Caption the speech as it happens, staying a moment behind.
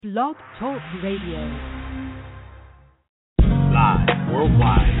Blog Talk Radio. Live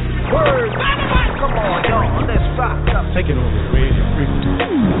worldwide. Word. Come on, y'all. Let's rock up. Taking over the radio frequency.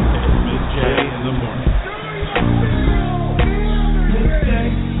 Miz J in the morning. Miz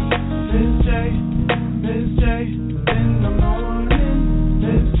J, Miz J, Miz J in the morning.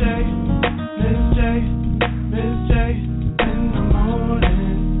 Miz J, Miz J, Miz J in the morning.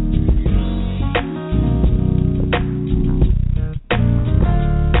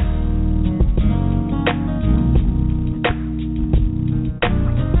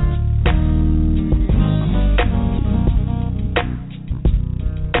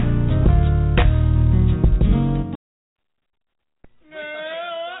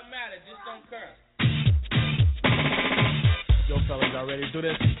 Ready to do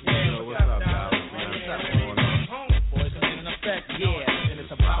this? Yeah, what's up, guys? What's up, man? Boys are in effect. Yeah, and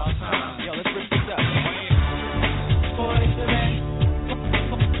it's about time. Yo, let's rip this up. Boys to men.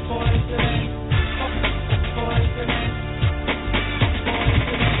 Boys to men. Boys to men.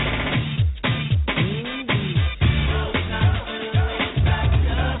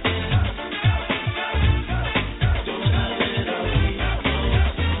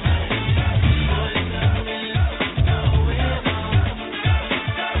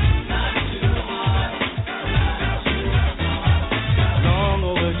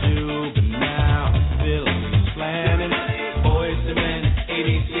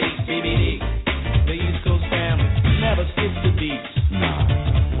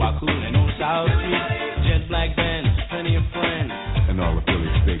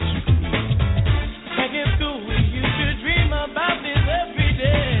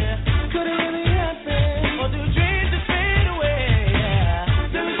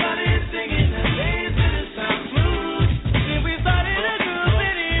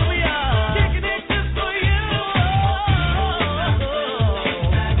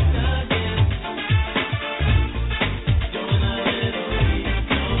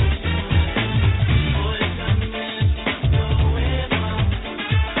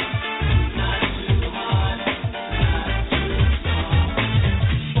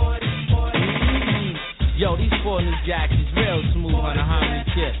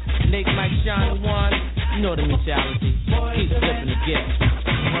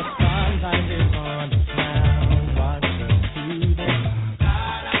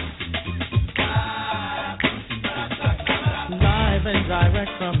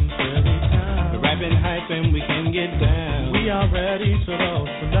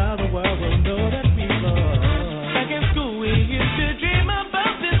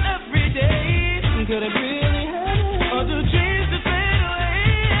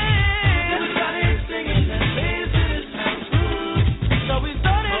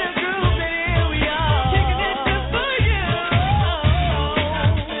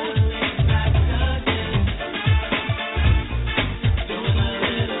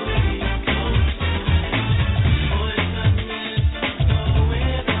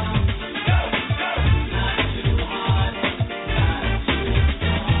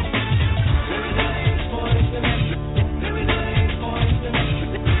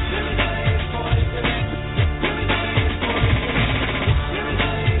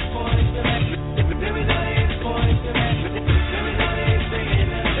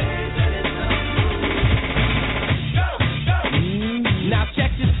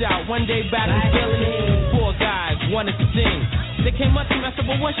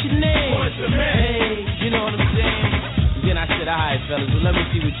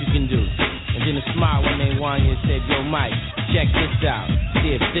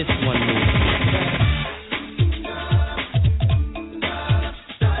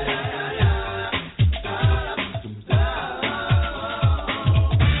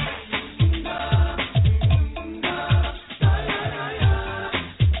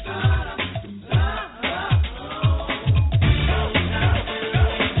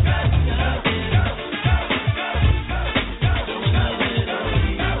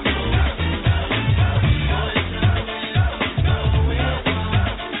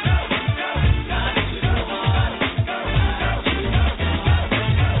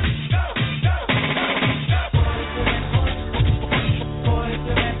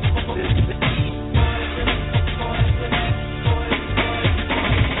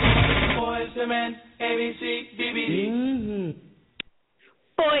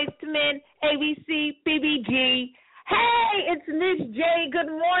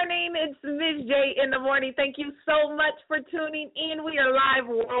 Thank you so much for tuning in. We are live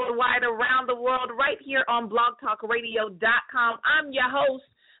worldwide around the world right here on blogtalkradio.com. I'm your host,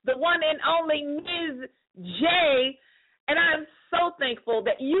 the one and only Miz J. And I'm so thankful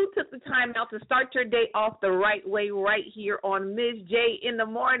that you took the time out to start your day off the right way right here on Miz J in the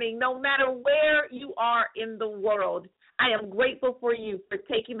morning, no matter where you are in the world. I am grateful for you for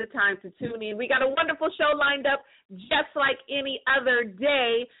taking the time to tune in. We got a wonderful show lined up just like any other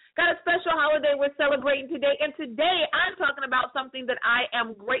day. Got a special holiday we're celebrating today. And today I'm talking about something that I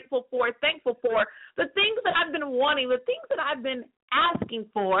am grateful for, thankful for, the things that I've been wanting, the things that I've been asking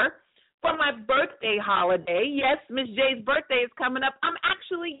for my birthday holiday. Yes, Miz J's birthday is coming up. I'm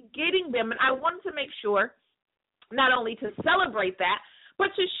actually getting them, and I wanted to make sure not only to celebrate that,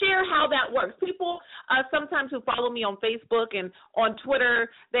 but to share how that works. People sometimes who follow me on Facebook and on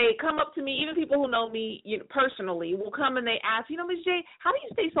Twitter, they come up to me, even people who know me personally, will come and they ask, Ms. J, how do you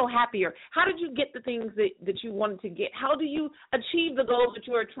stay so happy? Or how did you get the things that you wanted to get? How do you achieve the goals that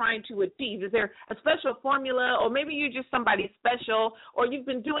you are trying to achieve? Is there a special formula, or maybe you're just somebody special, or you've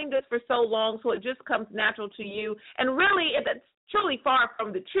been doing this for so long so it just comes natural to you? And really, that's truly far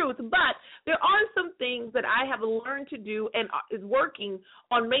from the truth, but there are some things that I have learned to do and is working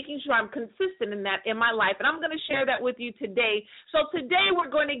on making sure I'm consistent in that in my life, and I'm going to share that with you today. So today we're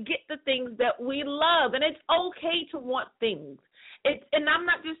going to get the things that we love, and it's okay to want things. And I'm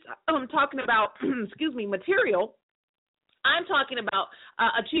not just talking about, material. I'm talking about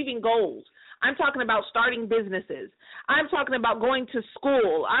achieving goals. I'm talking about starting businesses. I'm talking about going to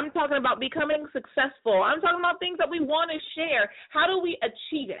school. I'm talking about becoming successful. I'm talking about things that we want to share. How do we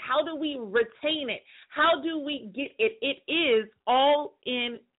achieve it? How do we retain it? How do we get it? It is all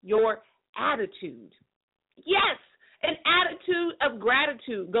in your attitude. Yes, an attitude of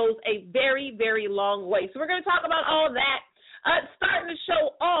gratitude goes a very, very long way. So we're going to talk about all that. Starting to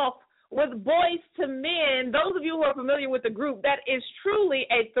show off with BOYZ II Men. Those of you who are familiar with the group, that is truly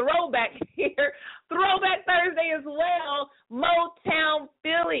a throwback here. Throwback Thursday as well. Motown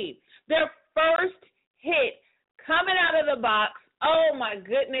Philly. Their first hit coming out of the box. Oh, my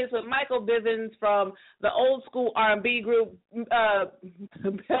goodness, with Michael Bivins from the old school R&B group, Belle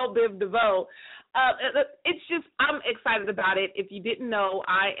Biv DeVoe. It's just, I'm excited about it. If you didn't know,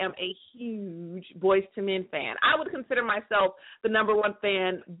 I am a huge BOYZ II Men fan. I would consider myself the number one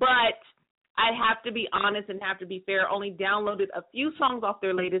fan, but I have to be honest and have to be fair. Only downloaded a few songs off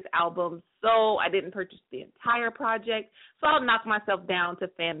their latest album, so I didn't purchase the entire project, so I'll knock myself down to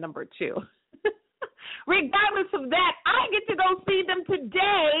fan number 2. Regardless of that, I get to go see them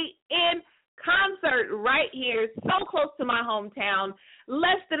today in concert right here, so close to my hometown,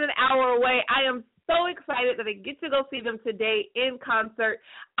 less than an hour away. I am so excited that I get to go see them today in concert.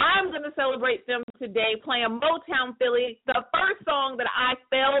 I'm going to celebrate them today playing Motown Philly, the first song that I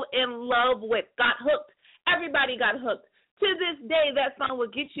fell in love with, got hooked. Everybody got hooked. To this day, that song will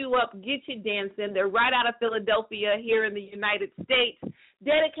get you up, get you dancing. They're right out of Philadelphia here in the United States.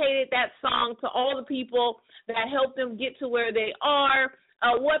 Dedicated that song to all the people that helped them get to where they are,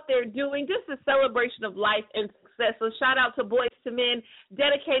 what they're doing, just a celebration of life and success. So shout out to BOYZ II Men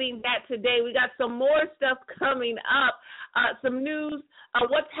dedicating that today. We got some more stuff coming up, some news,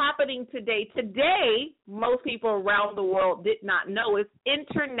 what's happening today. Today, most people around the world did not know, it's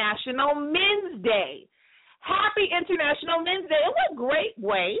International Men's Day. Happy International Men's Day. And what great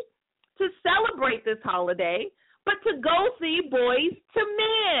way to celebrate this holiday, but to go see BOYZ II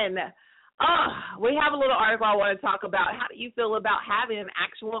Men. We have a little article I want to talk about. How do you feel about having an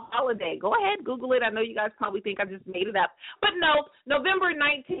actual holiday? Go ahead, Google it. I know you guys probably think I just made it up. But no, November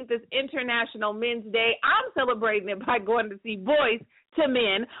 19th is International Men's Day. I'm celebrating it by going to see BOYZ II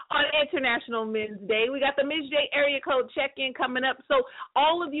Men on International Men's Day. We got the Miz J area code check-in coming up. So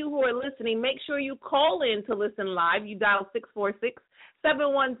all of you who are listening, make sure you call in to listen live. You dial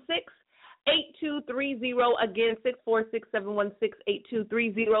 646-716-8230. Again,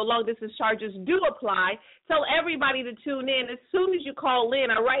 646-716-8230. Long distance charges do apply. Tell everybody to tune in. As soon as you call in,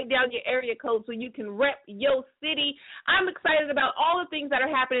 I write down your area code so you can rep your city. I'm excited about all the things that are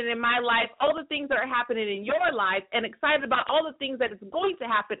happening in my life, all the things that are happening in your life, and excited about all the things that is going to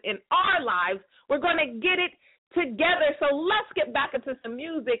happen in our lives. We're going to get it together. So let's get back into some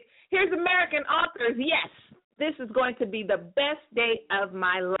music. Here's American Authors. Yes, this is going to be the best day of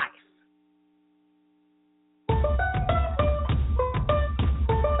my life. Oh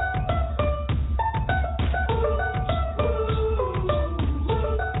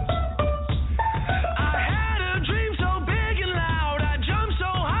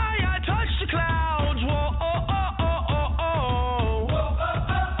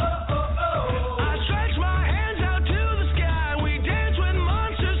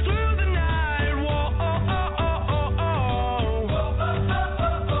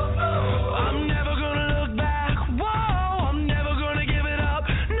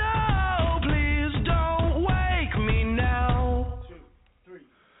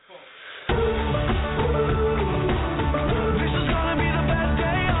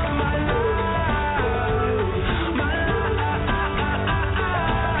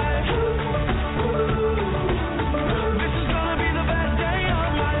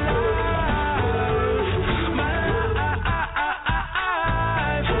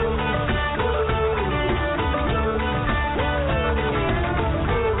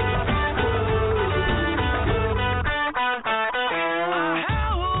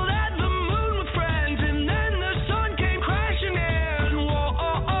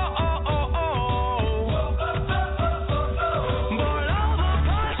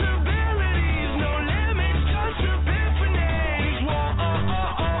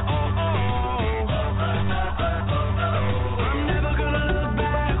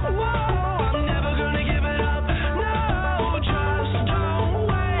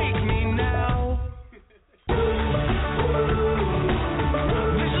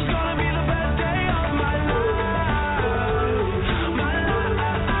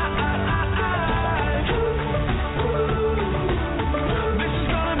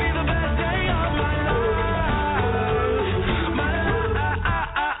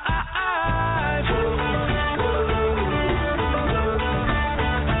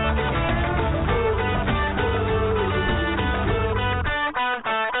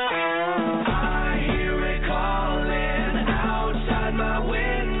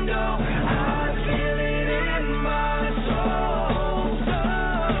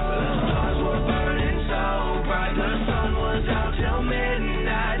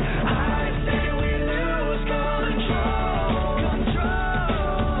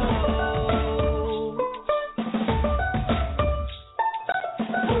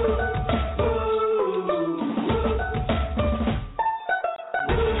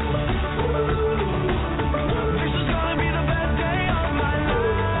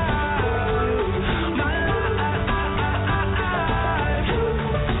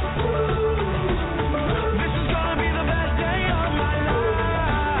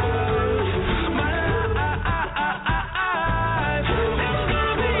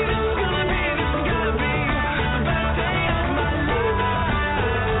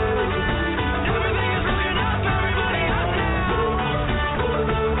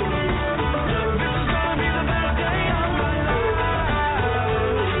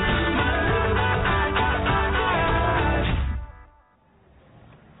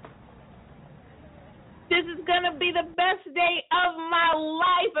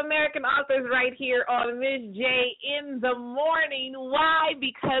American authors right here on Miz J in the morning. Why?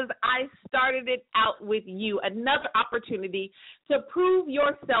 Because I started it out with you. Another opportunity to prove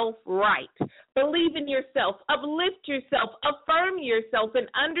yourself right. Believe in yourself, uplift yourself, affirm yourself, and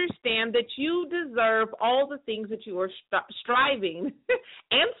understand that you deserve all the things that you are striving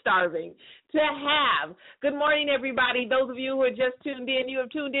and starving to have. Good morning, everybody. Those of you who are just tuned in, you have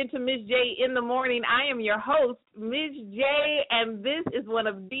tuned in to Miz J in the morning. I am your host, Miz J, and this is one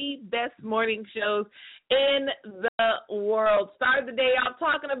of the best morning shows in the world. Started the day off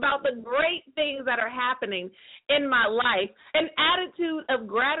talking about the great things that are happening in my life, an attitude of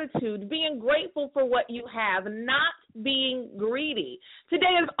gratitude, being grateful for what you have, not being greedy.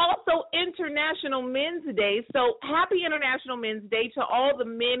 Today is also International Men's Day, so happy International Men's Day to all the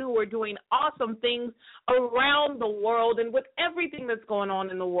men who are doing awesome things around the world, and with everything that's going on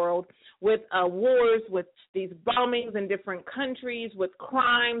in the world, with wars, with these bombings in different countries, with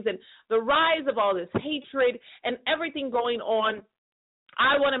crimes, and the rise of all this hatred and everything going on.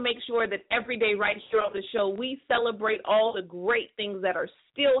 I want to make sure that every day right here on the show, we celebrate all the great things that are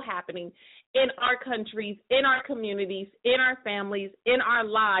still happening in our countries, in our communities, in our families, in our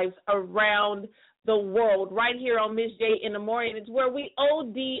lives around the world. Right here on Miz J in the morning, it's where we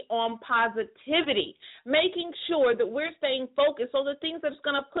OD on positivity, making sure that we're staying focused on the things that's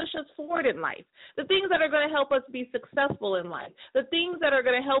going to push us forward in life, the things that are going to help us be successful in life, the things that are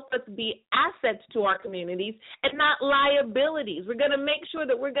going to help us be assets to our communities and not liabilities. We're going to make sure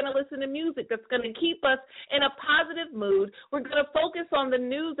that we're going to listen to music that's going to keep us in a positive mood. We're going to focus on the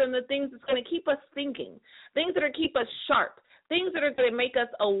news and the things that's going to keep us thinking, things that are keep us sharp, things that are going to make us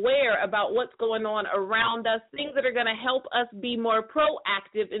aware about what's going on around us, things that are going to help us be more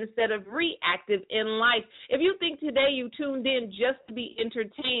proactive instead of reactive in life. If you think today you tuned in just to be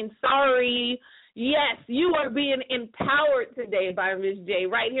entertained, sorry. Yes, you are being empowered today by Miz J.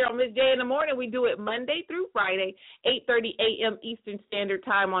 Right here on Miz J in the morning. We do it Monday through Friday, 8:30 a.m. Eastern Standard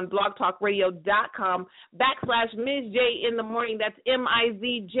Time on blogtalkradio.com/Miz J in the morning. That's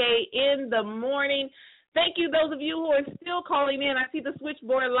MIZJ in the morning. Thank you, those of you who are still calling in. I see the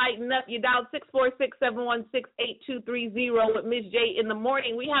switchboard lighting up. You dialed 646-716-8230 with Miz J in the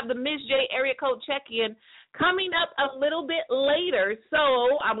morning. We have the Miz J area code check-in coming up a little bit later.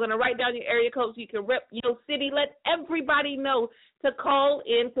 So I'm going to write down your area code so you can rep your city. Let everybody know to call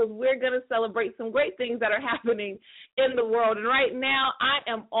in because we're going to celebrate some great things that are happening in the world. And right now, I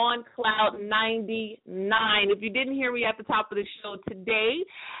am on cloud 99. If you didn't hear me at the top of the show today,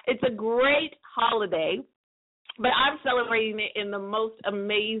 it's a great holiday, but I'm celebrating it in the most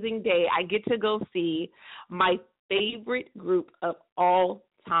amazing day. I get to go see my favorite group of all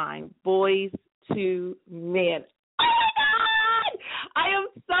time, BOYZ II Men. Oh, my God! I am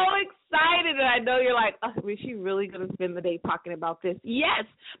so excited, and I know you're like, oh, is she really going to spend the day talking about this? Yes,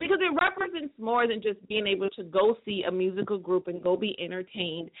 because it represents more than just being able to go see a musical group and go be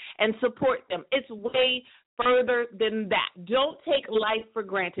entertained and support them. It's way further than that. Don't take life for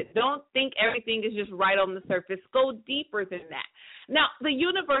granted. Don't think everything is just right on the surface. Go deeper than that. Now, the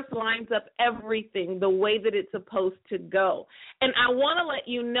universe lines up everything the way that it's supposed to go. And I want to let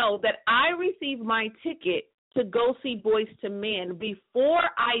you know that I received my ticket to go see BOYZ II Men before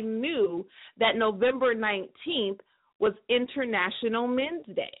I knew that November 19th was International Men's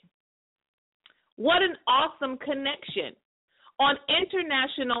Day. What an awesome connection. On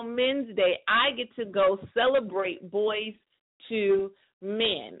International Men's Day, I get to go celebrate BOYZ II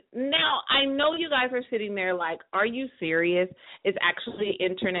Men. Now, I know you guys are sitting there like, are you serious? It's actually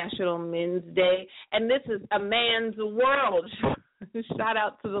International Men's Day, and this is a man's world. Shout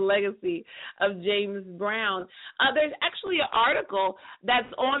out to the legacy of James Brown. There's actually an article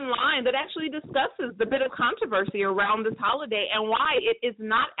that's online that actually discusses the bit of controversy around this holiday and why it is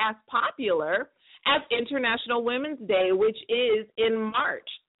not as popular as International Women's Day, which is in March.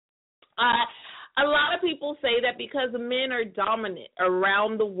 A lot of people say that because men are dominant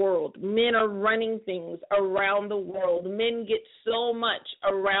around the world, men are running things around the world, men get so much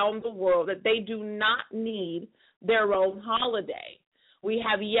around the world that they do not need their own holiday. We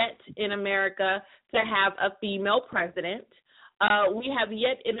have yet in America to have a female president. We have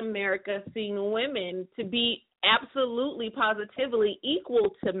yet in America seen women to be absolutely, positively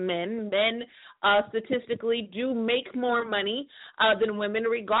equal to men. Men statistically do make more money than women,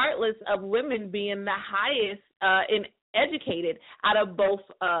 regardless of women being the highest in educated out of both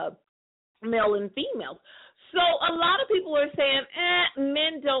male and female. So a lot of people are saying,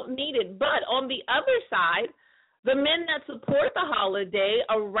 men don't need it. But on the other side, The men that support the holiday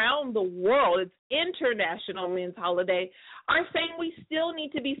around the world, it's International Men's Holiday, are saying we still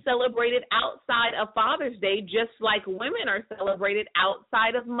need to be celebrated outside of Father's Day, just like women are celebrated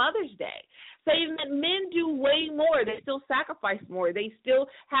outside of Mother's Day. Saying that men do way more. They still sacrifice more. They still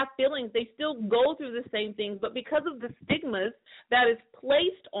have feelings. They still go through the same things. But because of the stigmas that is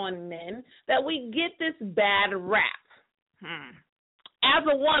placed on men, that we get this bad rap. As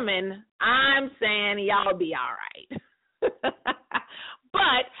a woman, I'm saying y'all be all right.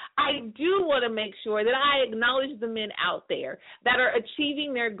 But I do want to make sure that I acknowledge the men out there that are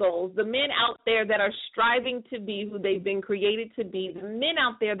achieving their goals, the men out there that are striving to be who they've been created to be, the men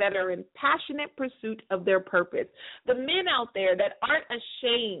out there that are in passionate pursuit of their purpose, the men out there that aren't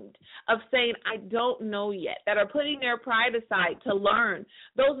ashamed of saying, I don't know yet, that are putting their pride aside to learn,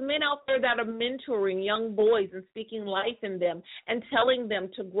 those men out there that are mentoring young boys and speaking life in them and telling them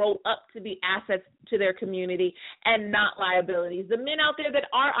to grow up to be assets to their community and not liabilities, the men out there that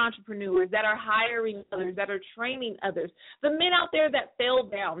are entrepreneurs, that are hiring others, that are training others, the men out there that fell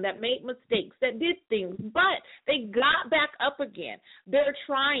down, that made mistakes, that did things, but they got back up again. They're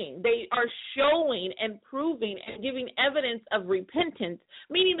trying. They are showing and proving and giving evidence of repentance,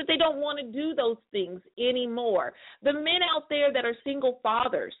 meaning that they don't want to do those things anymore. The men out there that are single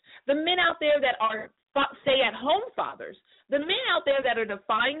fathers, the men out there that are stay-at-home fathers, the men out there that are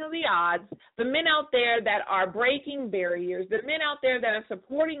defying the odds, the men out there that are breaking barriers, the men out there that are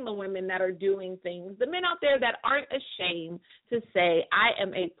supporting the women that are doing things, the men out there that aren't ashamed to say, I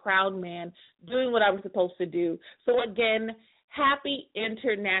am a proud man doing what I'm supposed to do. So again, happy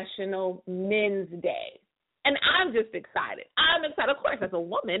International Men's Day. And I'm just excited. I'm excited. Of course, as a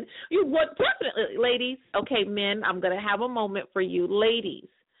woman, you would definitely, ladies, okay, men, I'm going to have a moment for you. Ladies,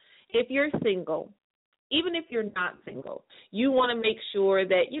 if you're single, even if you're not single, you want to make sure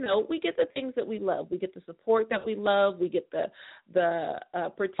that, you know, we get the things that we love. We get the support that we love. We get the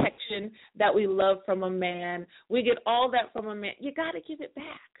protection that we love from a man. We get all that from a man. You got to give it back.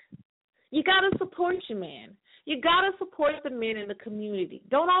 You got to support your man. You got to support the men in the community.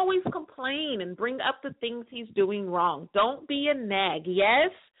 Don't always complain and bring up the things he's doing wrong. Don't be a nag.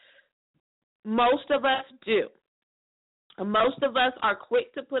 Yes, most of us do. Most of us are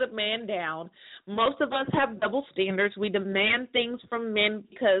quick to put a man down. Most of us have double standards. We demand things from men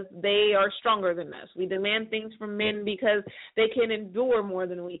because they are stronger than us. We demand things from men because they can endure more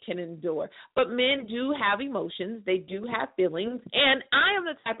than we can endure. But men do have emotions. They do have feelings. And I am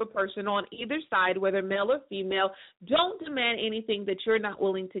the type of person on either side, whether male or female, don't demand anything that you're not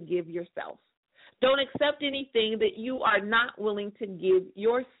willing to give yourself. Don't accept anything that you are not willing to give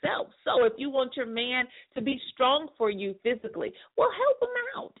yourself. So if you want your man to be strong for you physically, well, help him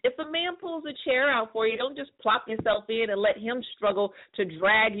out. If a man pulls a chair out for you, don't just plop yourself in and let him struggle to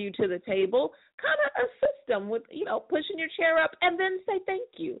drag you to the table. Kind of assist him with, you know, pushing your chair up and then say thank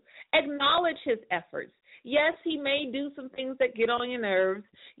you. Acknowledge his efforts. Yes, he may do some things that get on your nerves.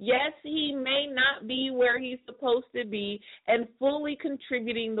 Yes, he may not be where he's supposed to be and fully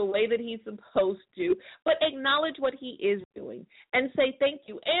contributing the way that he's supposed to, but acknowledge what he is doing and say thank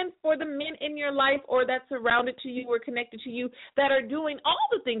you. And for the men in your life or that surrounded to you or connected to you that are doing all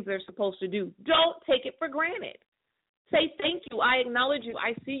the things they're supposed to do, don't take it for granted. Say thank you. I acknowledge you.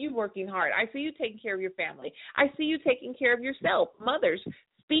 I see you working hard. I see you taking care of your family. I see you taking care of yourself. Mothers,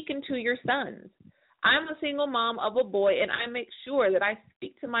 speaking to your sons. I'm a single mom of a boy, and I make sure that I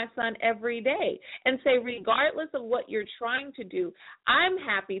speak to my son every day and say, regardless of what you're trying to do, I'm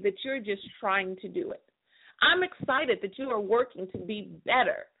happy that you're just trying to do it. I'm excited that you are working to be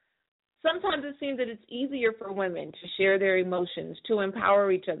better. Sometimes it seems that it's easier for women to share their emotions, to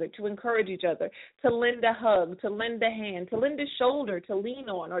empower each other, to encourage each other, to lend a hug, to lend a hand, to lend a shoulder to lean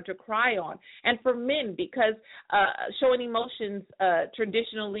on or to cry on. And for men, because showing emotions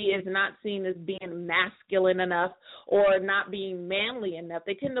traditionally is not seen as being masculine enough or not being manly enough,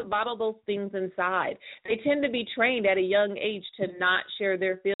 they tend to bottle those things inside. They tend to be trained at a young age to not share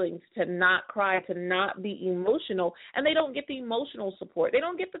their feelings, to not cry, to not be emotional, and they don't get the emotional support. They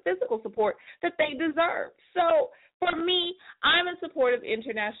don't get the physical support that they deserve. So for me, I'm in support of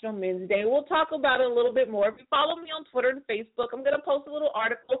International Men's Day. We'll talk about it a little bit more. If you follow me on Twitter and Facebook, I'm going to post a little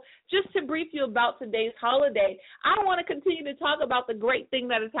article just to brief you about today's holiday. I want to continue to talk about the great thing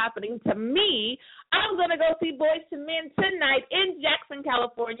that is happening to me. I'm going to go see BOYZ II Men tonight in Jackson,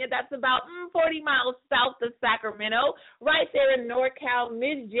 California. That's about 40 miles south of Sacramento, right there in NorCal.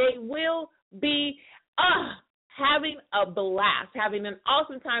 Miz J will be having a blast, having an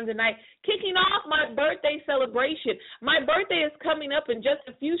awesome time tonight, kicking off my birthday celebration. My birthday is coming up in just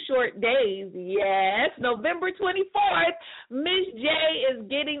a few short days. Yes, November 24th. Miz J is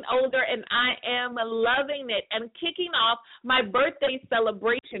getting older, and I am loving it. And kicking off my birthday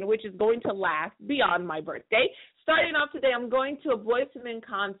celebration, which is going to last beyond my birthday. Starting off today, I'm going to a BOYZ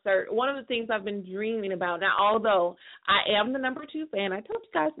concert. One of the things I've been dreaming about. Now, although I am the number 2 fan, I told you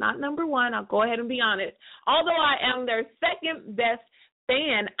guys, not number 1. I'll go ahead and be honest. Although I am their second best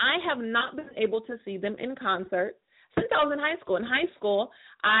fan, I have not been able to see them in concert since I was in high school. In high school,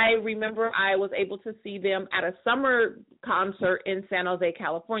 I remember I was able to see them at a summer concert in San Jose,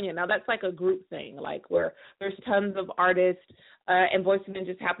 California. Now, that's like a group thing, like where there's tons of artists, and BOYZ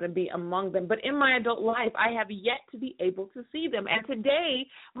just happen to be among them. But in my adult life, I have yet to be able to see them. And today,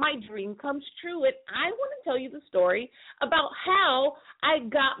 my dream comes true. And I want to tell you the story about how I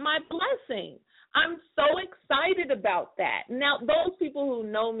got my blessing. I'm so excited about that. Now, those people who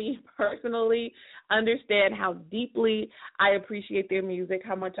know me personally understand how deeply I appreciate their music,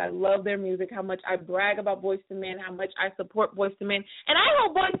 how much I love their music, how much I brag about BOYZ II Men, how much I support BOYZ II Men. And I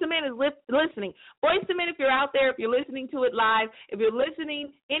hope BOYZ II Men is listening. BOYZ II Men, if you're out there, if you're listening to it live, if you're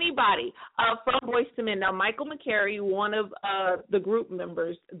listening, anybody from BOYZ II Men. Now, Michael McCary, one of the group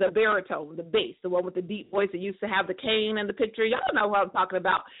members, the baritone, the bass, the one with the deep voice that used to have the cane in the picture, y'all know what I'm talking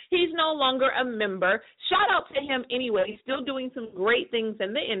about. He's no longer a member. Shout out to him anyway. He's still doing some great things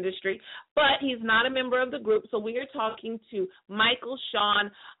in the industry, but he's not a member of the group. So we are talking to Sean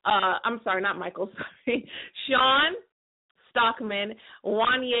Stockman,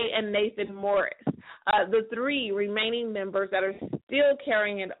 Wanye, and Nathan Morris, the 3 remaining members that are still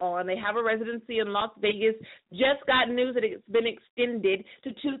carrying it on. They have a residency in Las Vegas. Just got news that it's been extended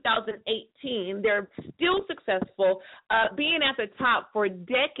to 2018. They're still successful, being at the top for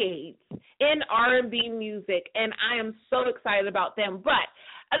decades in R&B music, and I am so excited about them. But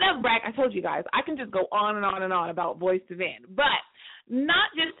enough brag. I told you guys, I can just go on and on and on about BOYZ II Men, but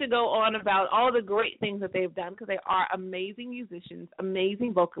not just to go on about all the great things that they've done, because they are amazing musicians,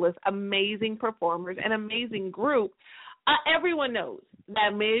 amazing vocalists, amazing performers, an amazing group. Everyone knows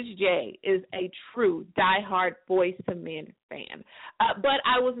that Miz J is a true diehard BOYZ II Men fan, but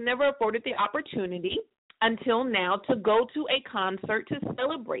I was never afforded the opportunity until now to go to a concert to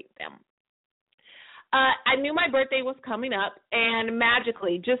celebrate them. I knew my birthday was coming up, and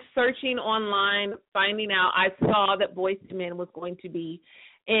magically, just searching online, finding out, I saw that BOYZ II Men was going to be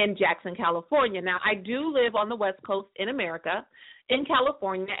in Jackson, California. Now, I do live on the West Coast in America, in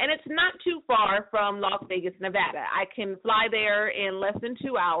California, and it's not too far from Las Vegas, Nevada. I can fly there in less than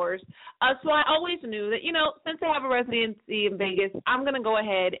 2 hours. So I always knew that, since I have a residency in Vegas, I'm going to go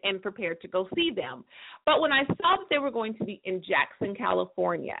ahead and prepare to go see them. But when I saw that they were going to be in Jackson,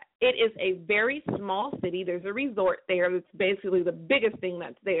 California, it is a very small city. There's a resort there that's basically the biggest thing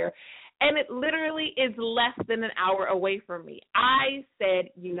that's there. And it literally is less than an hour away from me. I said,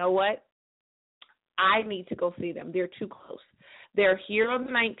 you know what? I need to go see them. They're too close. They're here on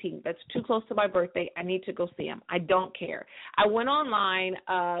the 19th. That's too close to my birthday. I need to go see them. I don't care. I went online.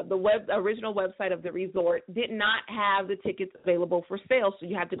 The original website of the resort did not have the tickets available for sale, so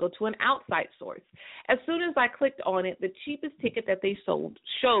you had to go to an outside source. As soon as I clicked on it, the cheapest ticket that they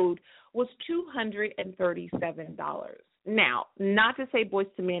showed was $237. Now, not to say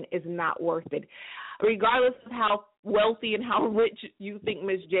BOYZ II Men is not worth it. Regardless of how wealthy and how rich you think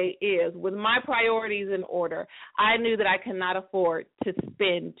Miz J is, with my priorities in order, I knew that I could not afford to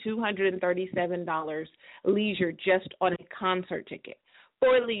spend $237 leisure just on a concert ticket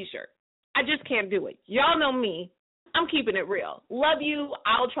for leisure. I just can't do it. Y'all know me. I'm keeping it real. Love you.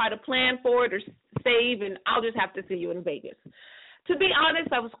 I'll try to plan for it or save, and I'll just have to see you in Vegas. To be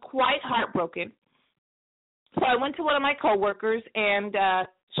honest, I was quite heartbroken. So I went to one of my coworkers, and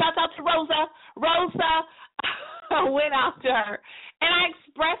shout out to Rosa. I went out to her, and I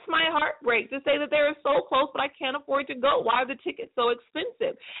expressed my heartbreak to say that they were so close, but I can't afford to go. Why are the tickets so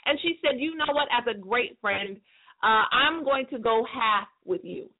expensive? And she said, you know what, as a great friend, I'm going to go half with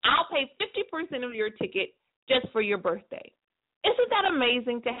you. I'll pay 50% of your ticket just for your birthday. Isn't that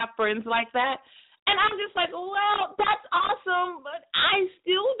amazing to have friends like that? And I'm just like, well, that's awesome, but I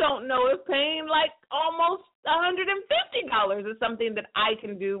still don't know if paying like almost $150 is something that I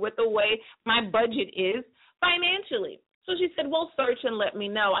can do with the way my budget is financially. So she said, well, search and let me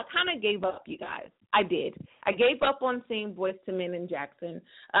know. I kind of gave up, you guys. I did. I gave up on seeing BOYZ II Men in Jackson.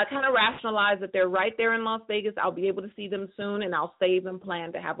 I kind of rationalized that they're right there in Las Vegas. I'll be able to see them soon, and I'll save and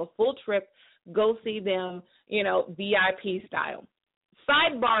plan to have a full trip, go see them, VIP style.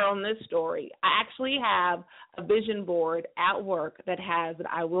 Sidebar on this story, I actually have a vision board at work that has that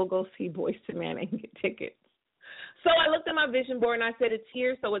I will go see BOYZ II Men and get tickets. So I looked at my vision board and I said, it's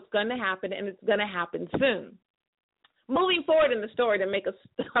here, so it's going to happen, and it's going to happen soon. Moving forward in the story, to make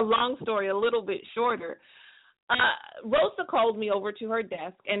a long story a little bit shorter, Rosa called me over to her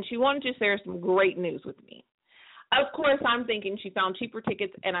desk, and she wanted to share some great news with me. Of course, I'm thinking she found cheaper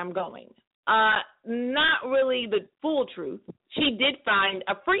tickets and I'm going. Not really the full truth. She did find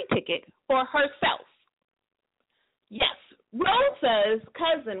a free ticket for herself. Yes, Rosa's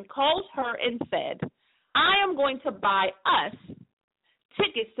cousin called her and said, I am going to buy us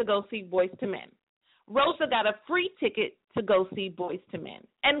tickets to go see BOYZ II Men. Rosa got a free ticket to go see BOYZ II Men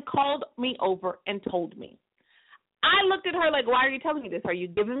and called me over and told me. I looked at her like, why are you telling me this? Are you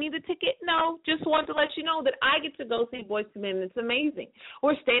giving me the ticket? No, just want to let you know that I get to go see BOYZ II Men. It's amazing.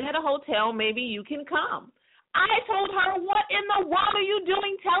 We're staying at a hotel. Maybe you can come. I told her, what in the world are you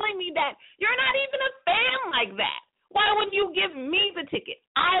doing telling me that? You're not even a fan like that. Why would you give me the ticket?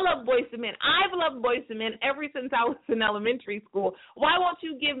 I love BOYZ II Men. I've loved BOYZ II Men ever since I was in elementary school. Why won't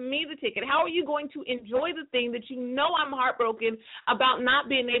you give me the ticket? How are you going to enjoy the thing that you know I'm heartbroken about not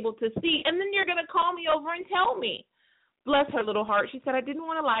being able to see, and then you're going to call me over and tell me? Bless her little heart. She said, I didn't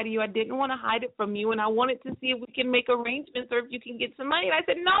want to lie to you. I didn't want to hide it from you, and I wanted to see if we can make arrangements or if you can get some money. And I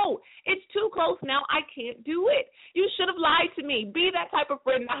said, no, it's too close now. I can't do it. You should have lied to me. Be that type of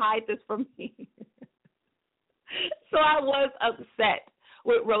friend to hide this from me. So I was upset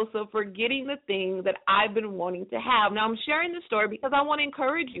with Rosa for getting the thing that I've been wanting to have. Now, I'm sharing this story because I want to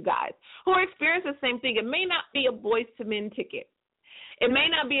encourage you guys who are experiencing the same thing. It may not be a BOYZ II Men ticket. It may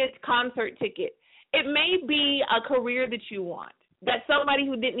not be a concert ticket. It may be a career that you want, that somebody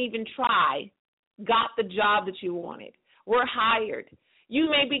who didn't even try got the job that you wanted, were hired. You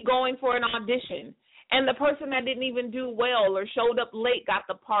may be going for an audition, and the person that didn't even do well or showed up late got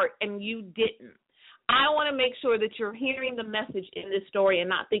the part, and you didn't. I want to make sure that you're hearing the message in this story and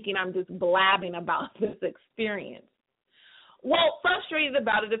not thinking I'm just blabbing about this experience. Well, frustrated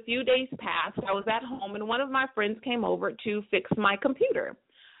about it, a few days passed. I was at home, and one of my friends came over to fix my computer.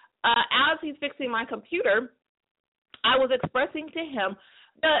 As he's fixing my computer, I was expressing to him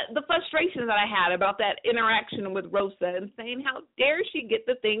the frustration that I had about that interaction with Rosa and saying, how dare she get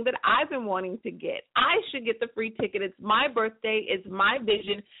the thing that I've been wanting to get? I should get the free ticket. It's my birthday. It's my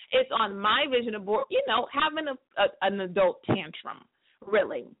vision. It's on my vision board. You know, having an adult tantrum,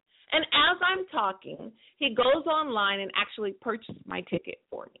 really. And as I'm talking, he goes online and actually purchased my ticket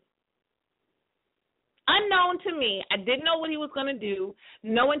for me. Unknown to me, I didn't know what he was going to do,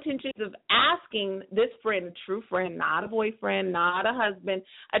 no intentions of asking this friend, a true friend, not a boyfriend, not a husband,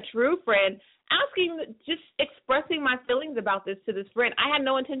 a true friend, just expressing my feelings about this to this friend. I had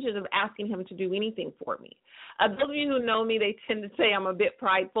no intentions of asking him to do anything for me. Those of you who know me, they tend to say I'm a bit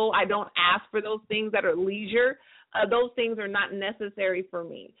prideful. I don't ask for those things that are leisure. Those things are not necessary for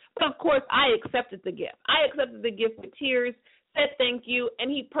me. But, of course, I accepted the gift. I accepted the gift with tears, said thank you, and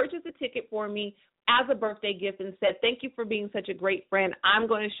he purchased a ticket for me as a birthday gift and said, thank you for being such a great friend. I'm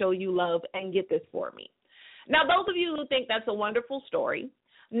going to show you love and get this for me. Now, those of you who think that's a wonderful story,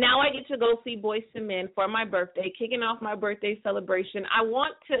 now I get to go see BOYZ II Men for my birthday, kicking off my birthday celebration. I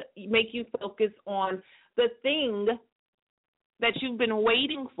want to make you focus on the thing that you've been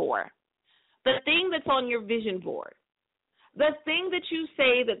waiting for, the thing that's on your vision board, the thing that you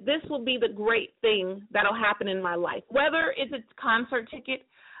say that this will be the great thing that'll happen in my life, whether it's a concert ticket,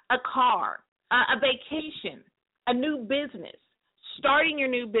 a car, a vacation, a new business, starting your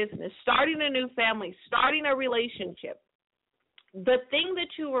new business, starting a new family, starting a relationship. The thing that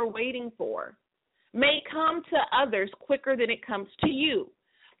you are waiting for may come to others quicker than it comes to you,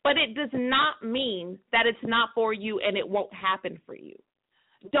 but it does not mean that it's not for you and it won't happen for you.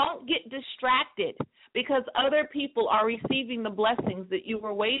 Don't get distracted because other people are receiving the blessings that you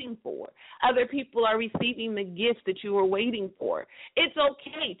were waiting for. Other people are receiving the gifts that you were waiting for. It's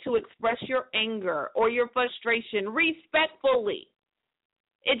okay to express your anger or your frustration respectfully.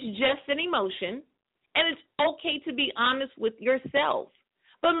 It's just an emotion, and it's okay to be honest with yourself.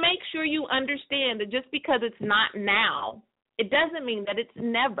 But make sure you understand that just because it's not now, it doesn't mean that it's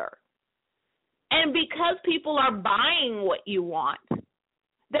never. And because people are buying what you want,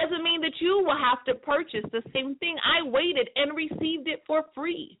 doesn't mean that you will have to purchase the same thing. I waited and received it for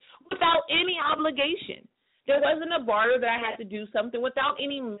free without any obligation. There wasn't a barter that I had to do something without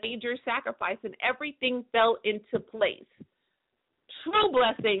any major sacrifice, and everything fell into place. True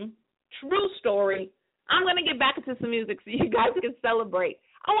blessing, true story. I'm going to get back into some music so you guys can celebrate.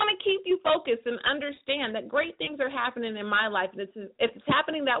 I want to keep you focused and understand that great things are happening in my life. And if it's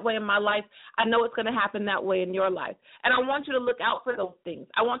happening that way in my life, I know it's going to happen that way in your life. And I want you to look out for those things.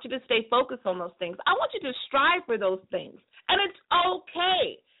 I want you to stay focused on those things. I want you to strive for those things. And it's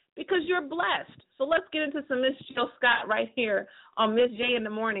okay because you're blessed. So let's get into some Miss Jill Scott right here on Miz J in the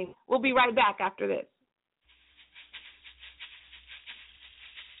Morning. We'll be right back after this.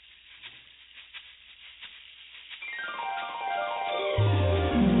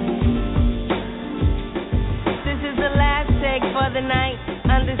 This is the last take for the night.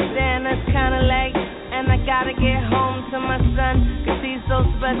 Understand it's kinda late, and I gotta get home to my son, 'cause he's so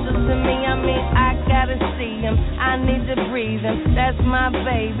special to me. I mean, I gotta see him, I need to breathe him. That's my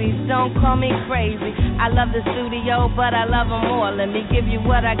baby, don't call me crazy. I love the studio, but I love him more. Let me give you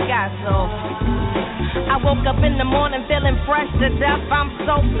what I got, so I woke up in the morning feeling fresh to death. I'm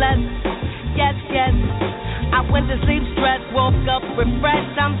so blessed, yes, yes. I went to sleep stressed, woke up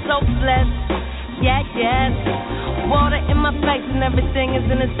refreshed. I'm so blessed, yeah, yes. Water in my face and everything is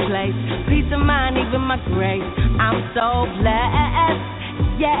in its place. Peace of mind, even my grace. I'm so blessed,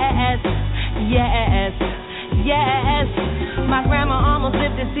 yes, yes, yes. My grandma almost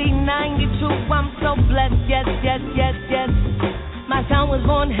lived to see 92. I'm so blessed, yes, yes, yes, yes. My son was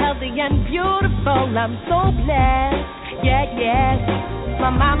born healthy and beautiful. I'm so blessed, yeah, yes. My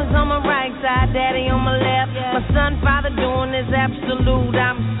mama's on my right side, daddy on my left. My son, father doing his absolute.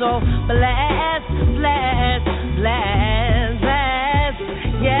 I'm so blessed, blessed, blessed, blessed.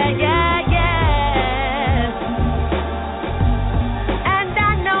 Yeah, yeah, yes. And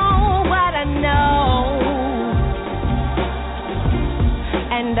I know what I know.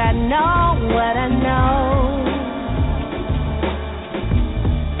 And I know what I know.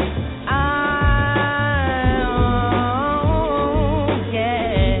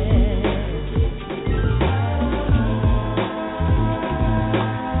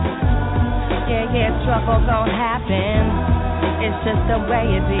 Trouble gon' happen, it's just the way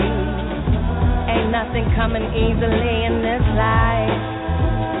it be. Ain't nothing coming easily in this life.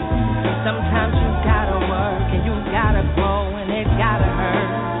 Sometimes you gotta work and you gotta grow and it gotta hurt.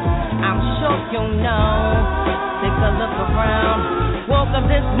 I'm sure you know, take a look around. Woke up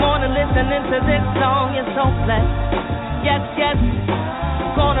this morning listening to this song, you're so blessed. Yes, yes,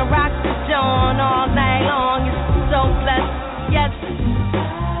 gonna rock the joint all night long, you're so blessed. Yes,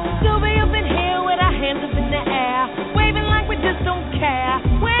 so we up in here with our hands up in the air, waving like we just don't care.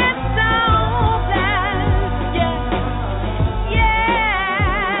 We're so blessed, yeah,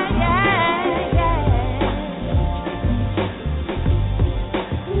 yeah, yeah, yeah.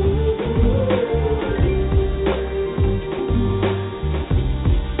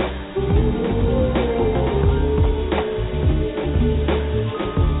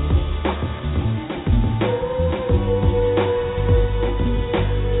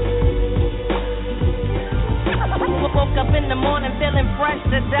 Up in the morning feeling fresh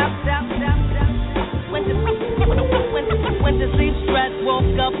to death. Went to sleep stressed,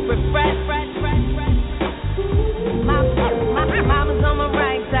 woke up refreshed. My mama's on my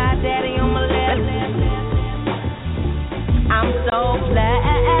right side, daddy on my left. I'm so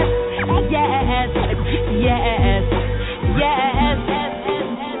blessed, yes, yes, yes.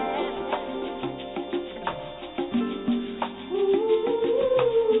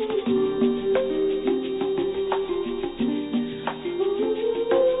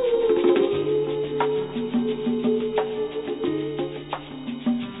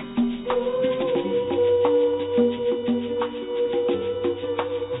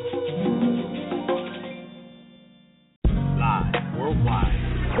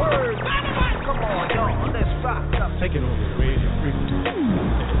 Taking over the radio frequency.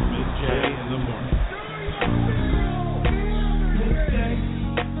 Miz J in the Morning. Miz J,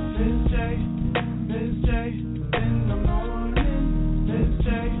 Miz J, Miz J in the morning. Miz J,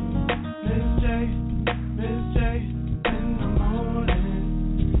 Miz J, Miz J in the morning.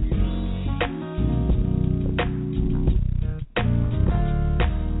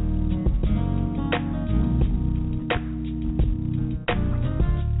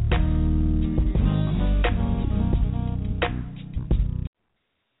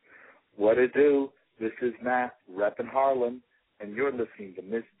 What it do? This is Matt, reppin' Harlem, and you're listening to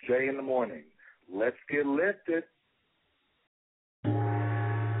Miz J in the Morning. Let's get lifted.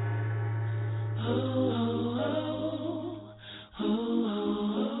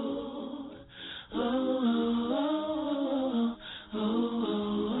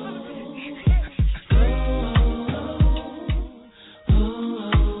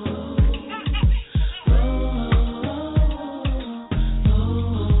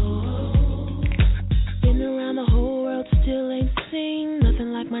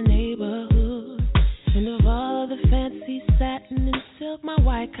 My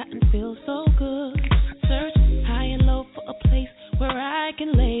white cotton feels so good. Search high and low for a place where I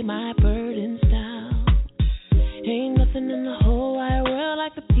can lay my burdens down. Ain't nothing in the whole wide world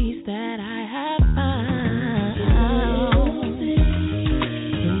like the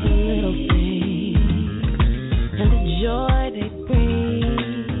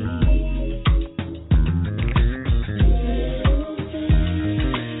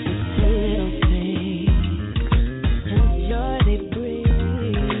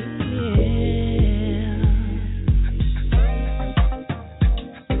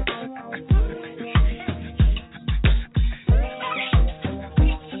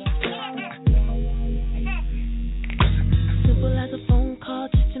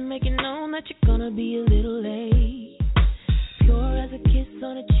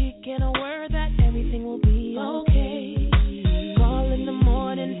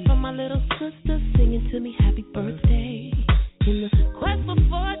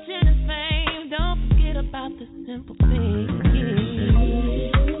simple things. It's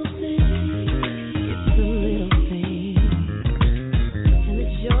the little things and the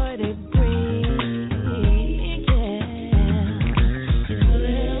joy they bring. Yeah, it's the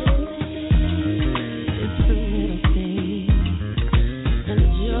little things. It's the little things and the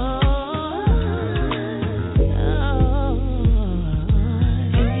joy.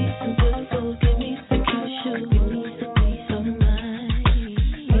 Give me some good food, give me some cute shoes, give me some peace of mind.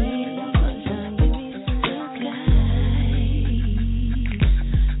 Sunshine, give me some blue skies.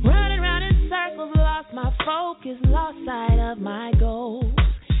 Running round in circles, lost my focus, lost sight of my goals.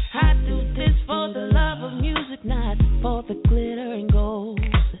 I do this for the love of music, not for the glitter and gold.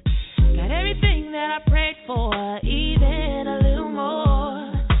 Got everything that I prayed for, even a little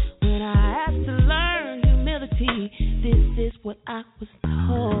more. When I asked to learn humility, this is what I was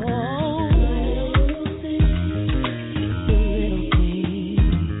told. The little things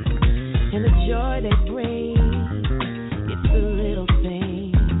and the joy they bring. It's the little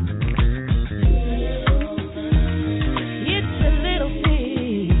things. It's the little things.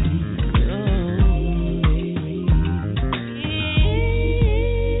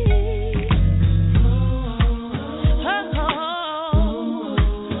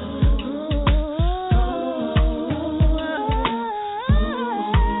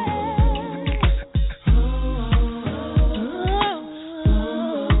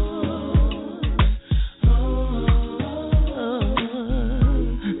 Oh,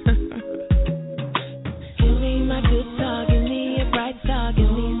 give me my good talk, give me a bright star,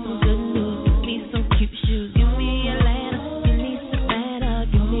 give me some good news, give me some cute shoes, give me Atlanta, give me Savannah,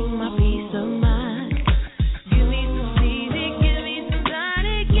 give me my peace of mind. Give me some Stevie, give me some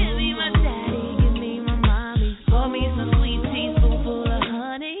Donnie, give me my daddy, give me my mommy, pour me some sweet tea, spoonful of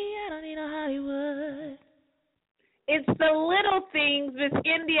honey. I don't need no Hollywood. It's the little things, Miss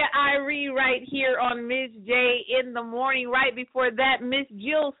India Irie right here on Miz J in the morning. Right before that, Miss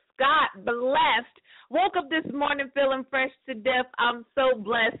Jill Scott, Blessed. Woke up this morning feeling fresh to death. I'm so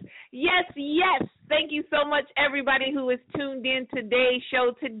blessed. Yes, yes. Thank you so much, everybody who is tuned in today's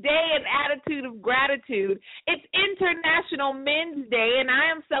show. Today, an attitude of gratitude. It's International Men's Day, and I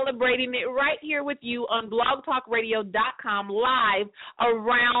am celebrating it right here with you on blogtalkradio.com live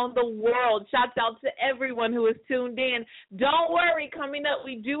around the world. Shouts out to everyone who is tuned in. Don't worry, coming up,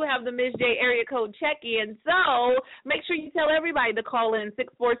 we do have the Miz J area code check-in, so make sure you tell everybody to call in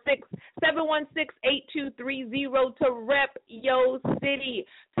 646-716-8230 to rep yo city.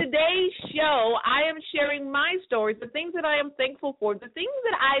 Today's show, I am sharing my stories, the things that I am thankful for, the things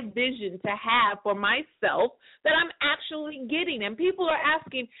that I vision to have for myself that I'm actually getting. And people are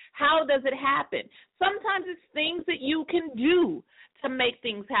asking, how does it happen? Sometimes it's things that you can do to make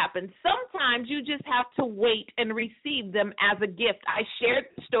things happen. Sometimes you just have to wait and receive them as a gift. I shared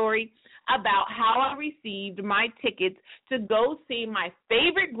the story about how I received my tickets to go see my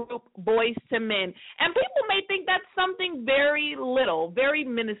favorite group, BOYZ II Men. And people may think that's something very little, very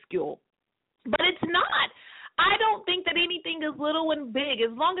minuscule, but it's not. I don't think that anything is little and big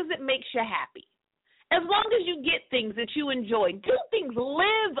as long as it makes you happy. As long as you get things that you enjoy, do things,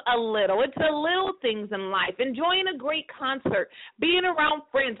 live a little. It's the little things in life. Enjoying a great concert, being around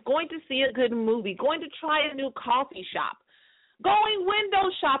friends, going to see a good movie, going to try a new coffee shop, going window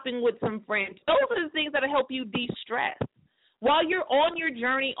shopping with some friends. Those are the things that help you de-stress. While you're on your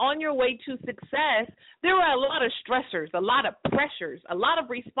journey, on your way to success, there are a lot of stressors, a lot of pressures, a lot of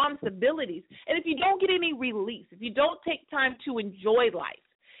responsibilities. And if you don't get any release, if you don't take time to enjoy life,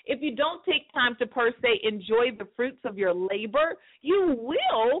 if you don't take time to, per se, enjoy the fruits of your labor, you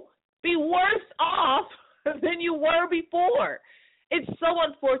will be worse off than you were before. It's so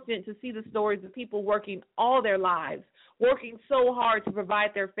unfortunate to see the stories of people working all their lives, working so hard to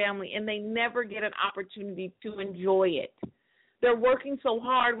provide their family, and they never get an opportunity to enjoy it. They're working so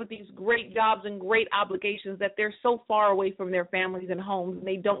hard with these great jobs and great obligations that they're so far away from their families and homes, and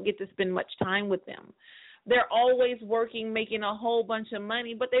they don't get to spend much time with them. They're always working, making a whole bunch of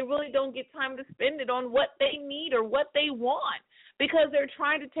money, but they really don't get time to spend it on what they need or what they want because they're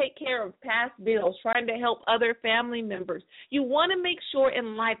trying to take care of past bills, trying to help other family members. You want to make sure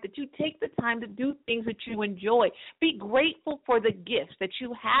in life that you take the time to do things that you enjoy. Be grateful for the gifts that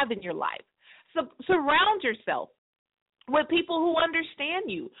you have in your life. Surround yourself with people who understand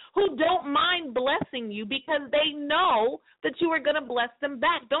you, who don't mind blessing you because they know that you are going to bless them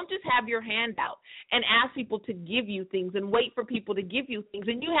back. Don't just have your hand out and ask people to give you things and wait for people to give you things,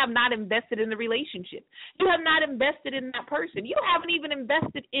 and you have not invested in the relationship. You have not invested in that person. You haven't even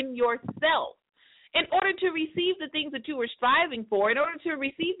invested in yourself. In order to receive the things that you were striving for, in order to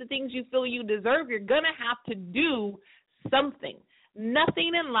receive the things you feel you deserve, you're going to have to do something.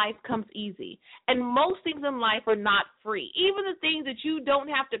 Nothing in life comes easy, and most things in life are not free. Even the things that you don't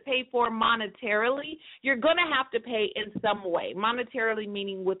have to pay for monetarily, you're going to have to pay in some way. Monetarily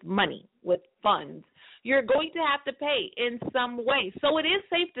meaning with money, with funds. You're going to have to pay in some way. So it is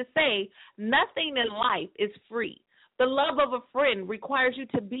safe to say nothing in life is free. The love of a friend requires you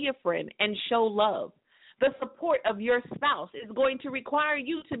to be a friend and show love. The support of your spouse is going to require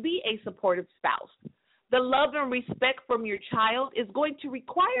you to be a supportive spouse. The love and respect from your child is going to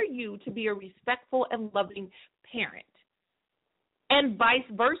require you to be a respectful and loving parent, and vice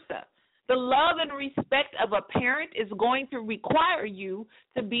versa. The love and respect of a parent is going to require you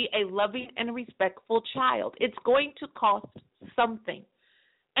to be a loving and respectful child. It's going to cost something.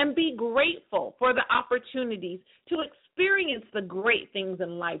 And be grateful for the opportunities to experience the great things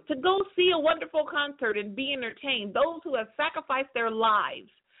in life, to go see a wonderful concert and be entertained. Those who have sacrificed their lives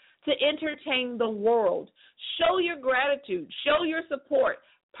to entertain the world. Show your gratitude. Show your support.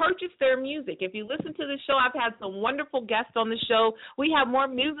 Purchase their music. If you listen to the show, I've had some wonderful guests on the show. We have more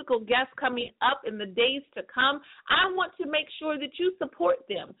musical guests coming up in the days to come. I want to make sure that you support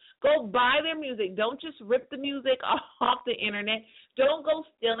them. Go buy their music. Don't just rip the music off the internet. Don't go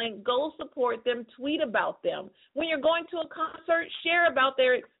stealing. Go support them. Tweet about them. When you're going to a concert, share about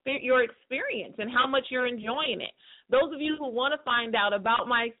your experience and how much you're enjoying it. Those of you who want to find out about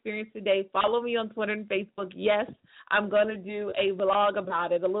my experience today, follow me on Twitter and Facebook. Yes, I'm going to do a vlog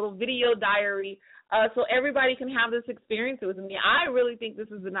about it, a little video diary, so everybody can have this experience with me. I really think this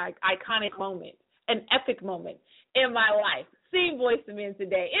is an iconic moment, an epic moment in my life. Seeing BOYZ II Men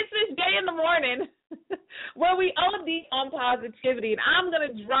today. It's Miz J in the morning where we OD on positivity, and I'm going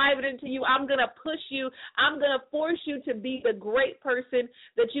to drive it into you. I'm going to push you. I'm going to force you to be the great person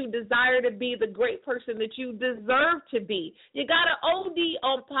that you desire to be, the great person that you deserve to be. You got to OD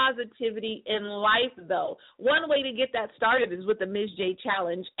on positivity in life, though. One way to get that started is with the Miz J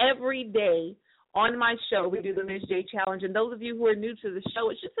Challenge. Every day on my show, we do the Miz J Challenge, and those of you who are new to the show,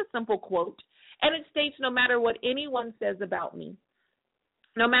 it's just a simple quote. And it states, no matter what anyone says about me,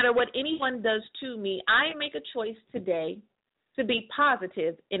 no matter what anyone does to me, I make a choice today to be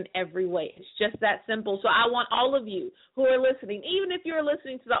positive in every way. It's just that simple. So I want all of you who are listening, even if you're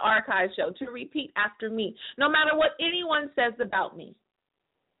listening to the archive show, to repeat after me. No matter what anyone says about me,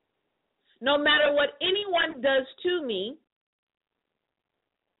 no matter what anyone does to me,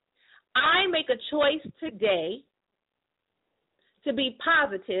 I make a choice today to be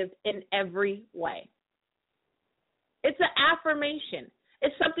positive in every way. It's an affirmation.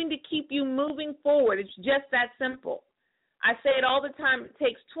 It's something to keep you moving forward. It's just that simple. I say it all the time. It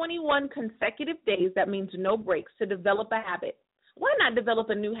takes 21 consecutive days, that means no breaks, to develop a habit. Why not develop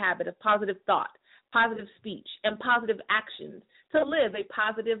a new habit of positive thought, positive speech, and positive actions to live a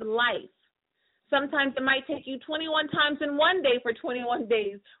positive life? Sometimes it might take you 21 times in one day for 21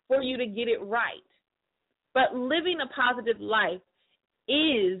 days for you to get it right. But living a positive life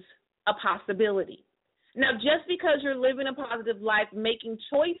is a possibility. Now, just because you're living a positive life, making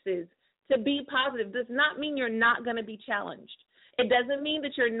choices to be positive, does not mean you're not going to be challenged. It doesn't mean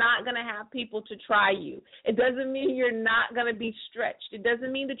that you're not going to have people to try you. It doesn't mean you're not going to be stretched. It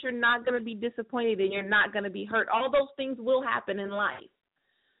doesn't mean that you're not going to be disappointed and you're not going to be hurt. All those things will happen in life.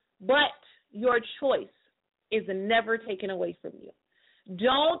 But your choice is never taken away from you.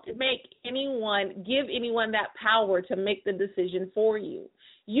 Don't give anyone that power to make the decision for you.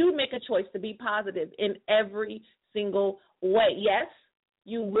 You make a choice to be positive in every single way. Yes,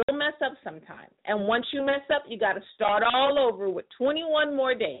 you will mess up sometime. And once you mess up, you got to start all over with 21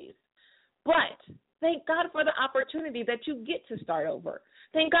 more days. But thank God for the opportunity that you get to start over.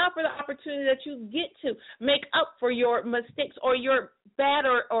 Thank God for the opportunity that you get to make up for your mistakes or your bad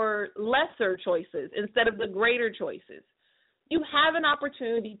or lesser choices instead of the greater choices. You have an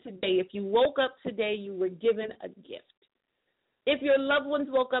opportunity today. If you woke up today, you were given a gift. If your loved ones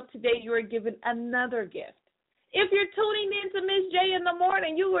woke up today, you were given another gift. If you're tuning in to Miz J in the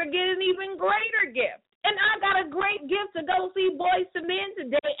morning, you were getting an even greater gift. And I got a great gift to go see BOYZ II Men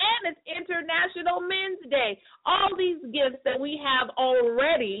today, and it's International Men's Day. All these gifts that we have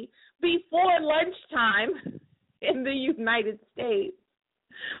already before lunchtime in the United States.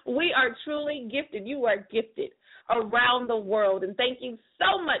 We are truly gifted. You are gifted around the world. And thank you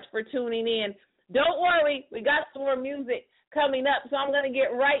so much for tuning in. Don't worry, we got some more music coming up, so I'm going to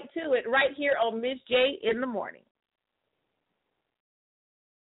get right to it right here on Miz J in the morning.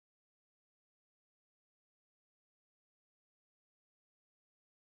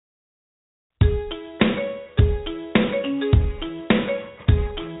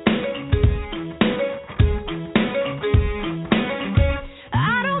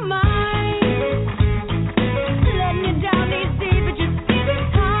 I don't mind letting you down these deep, but you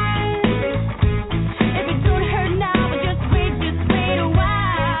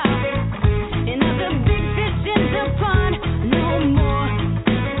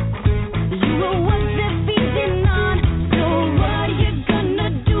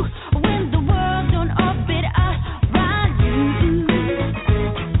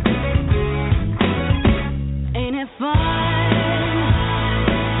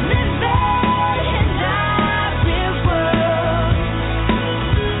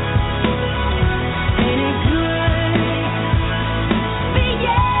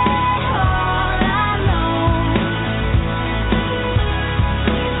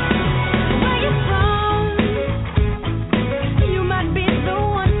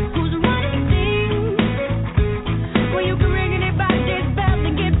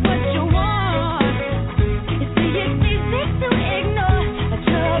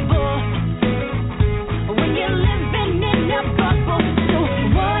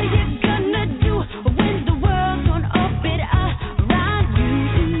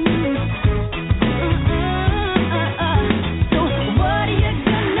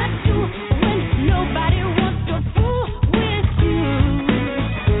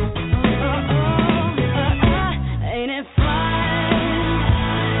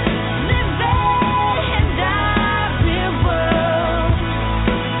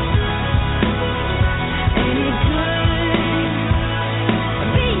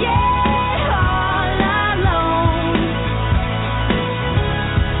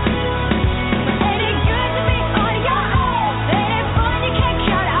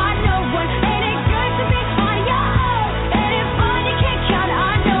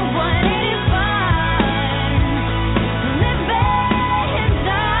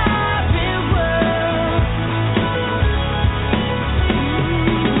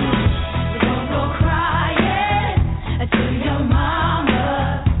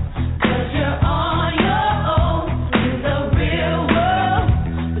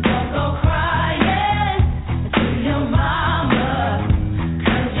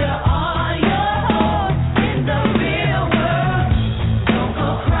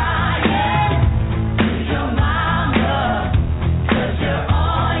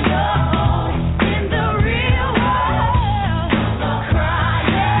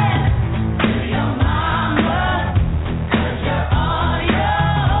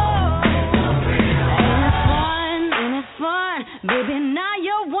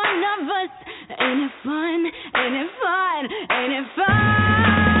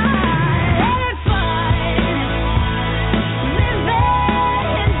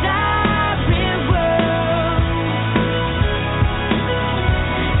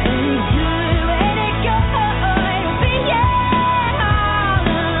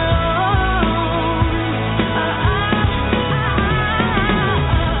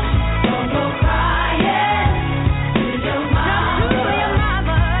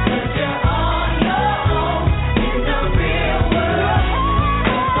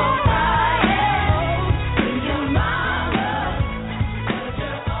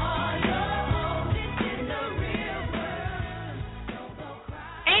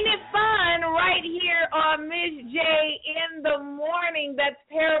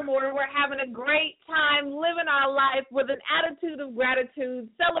gratitude,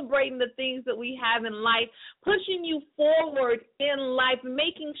 celebrating the things that we have in life, pushing you forward in life,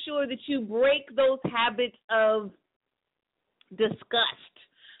 making sure that you break those habits of disgust.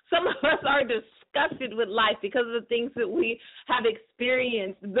 Some of us are disgusted with life because of the things that we have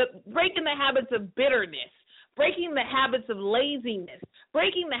experienced, but breaking the habits of bitterness, breaking the habits of laziness,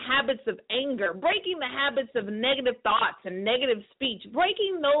 breaking the habits of anger, breaking the habits of negative thoughts and negative speech,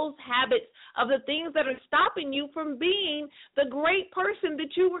 breaking those habits of the things that are stopping you from being the great person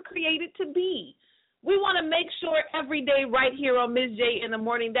that you were created to be. We want to make sure every day right here on Miz J in the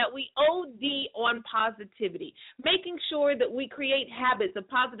morning that we OD on positivity, making sure that we create habits of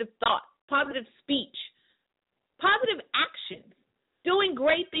positive thought, positive speech, positive actions, doing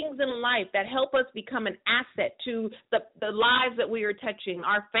great things in life that help us become an asset to the lives that we are touching,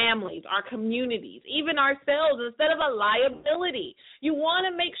 our families, our communities, even ourselves, instead of a liability. You want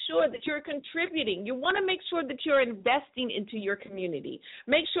to make sure that you're contributing. You want to make sure that you're investing into your community.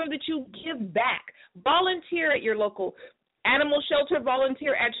 Make sure that you give back. Volunteer at your local animal shelter,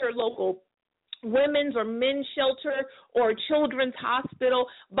 volunteer at your local women's or men's shelter or children's hospital.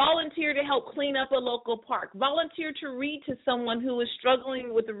 Volunteer to help clean up a local park. Volunteer to read to someone who is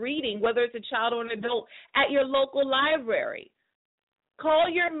struggling with reading, whether it's a child or an adult, at your local library. Call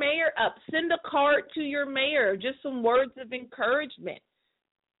your mayor up. Send a card to your mayor, just some words of encouragement.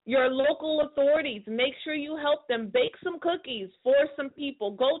 Your local authorities, make sure you help them. Bake some cookies for some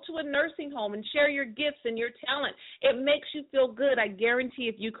people. Go to a nursing home and share your gifts and your talent. It makes you feel good. I guarantee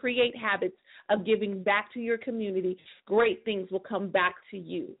if you create habits of giving back to your community, great things will come back to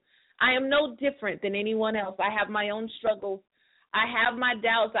you. I am no different than anyone else. I have my own struggles. I have my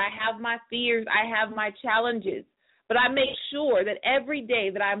doubts. I have my fears. I have my challenges. But I make sure that every day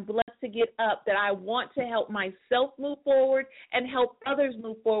that I'm blessed to get up, that I want to help myself move forward and help others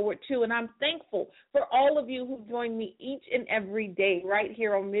move forward too. And I'm thankful for all of you who join me each and every day right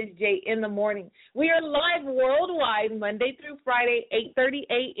here on Miz J in the morning. We are live worldwide Monday through Friday, 8:30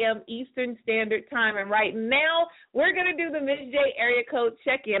 a.m. Eastern Standard Time. And right now, we're going to do the Miz J area code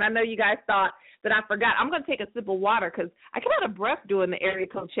check-in. I know you guys thought that I forgot. I'm going to take a sip of water because I get out of breath doing the area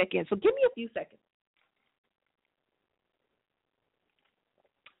code check-in. So give me a few seconds.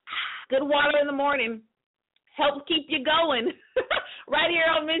 Good water in the morning helps keep you going. Right here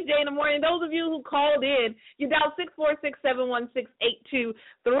on Miz J in the morning. Those of you who called in, you dial 646-716-8230.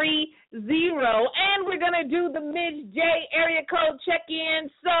 And we're going to do the Miz J area code check-in.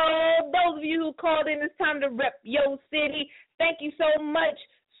 So those of you who called in, it's time to rep your city. Thank you so much.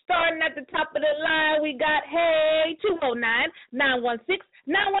 Starting at the top of the line, we got,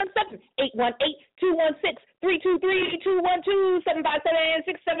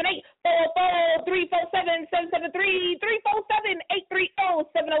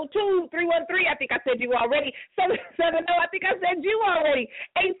 I think I said you already. 770, I think I said you already.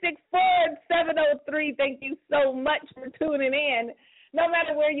 864-703. Thank you so much for tuning in. No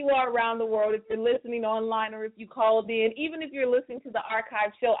matter where you are around the world, if you're listening online or if you called in, even if you're listening to the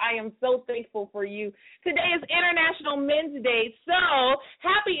archive show, I am so thankful for you. Today is International Men's Day, so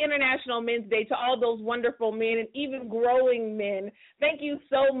happy International Men's Day to all those wonderful men and even growing men. Thank you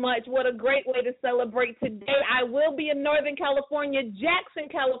so much. What a great way to celebrate today. I will be in Northern California, Jackson,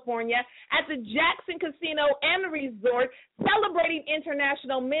 California, at the Jackson Casino and Resort, celebrating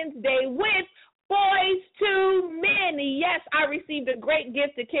International Men's Day with Boys to Men. Yes, I received a great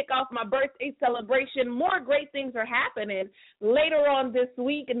gift to kick off my birthday celebration. More great things are happening later on this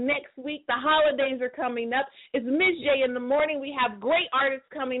week. Next week, the holidays are coming up. It's Miz J in the morning. We have great artists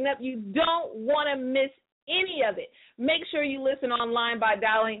coming up. You don't want to miss any of it. Make sure you listen online by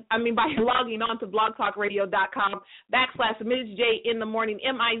logging on to blogtalkradio.com/Miz J in the morning,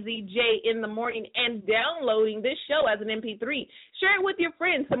 MIZJ in the morning, and downloading this show as an MP3. Share it with your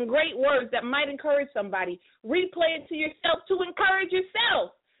friends, some great words that might encourage somebody. Replay it to yourself to encourage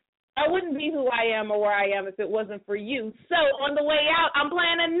yourself. I wouldn't be who I am or where I am if it wasn't for you. So on the way out, I'm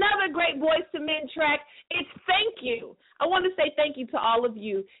playing another great Boyz II Men track. It's Thank You. I want to say thank you to all of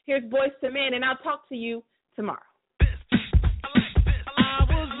you. Here's Boyz II Men, and I'll talk to you tomorrow. I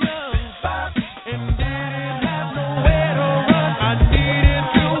was young.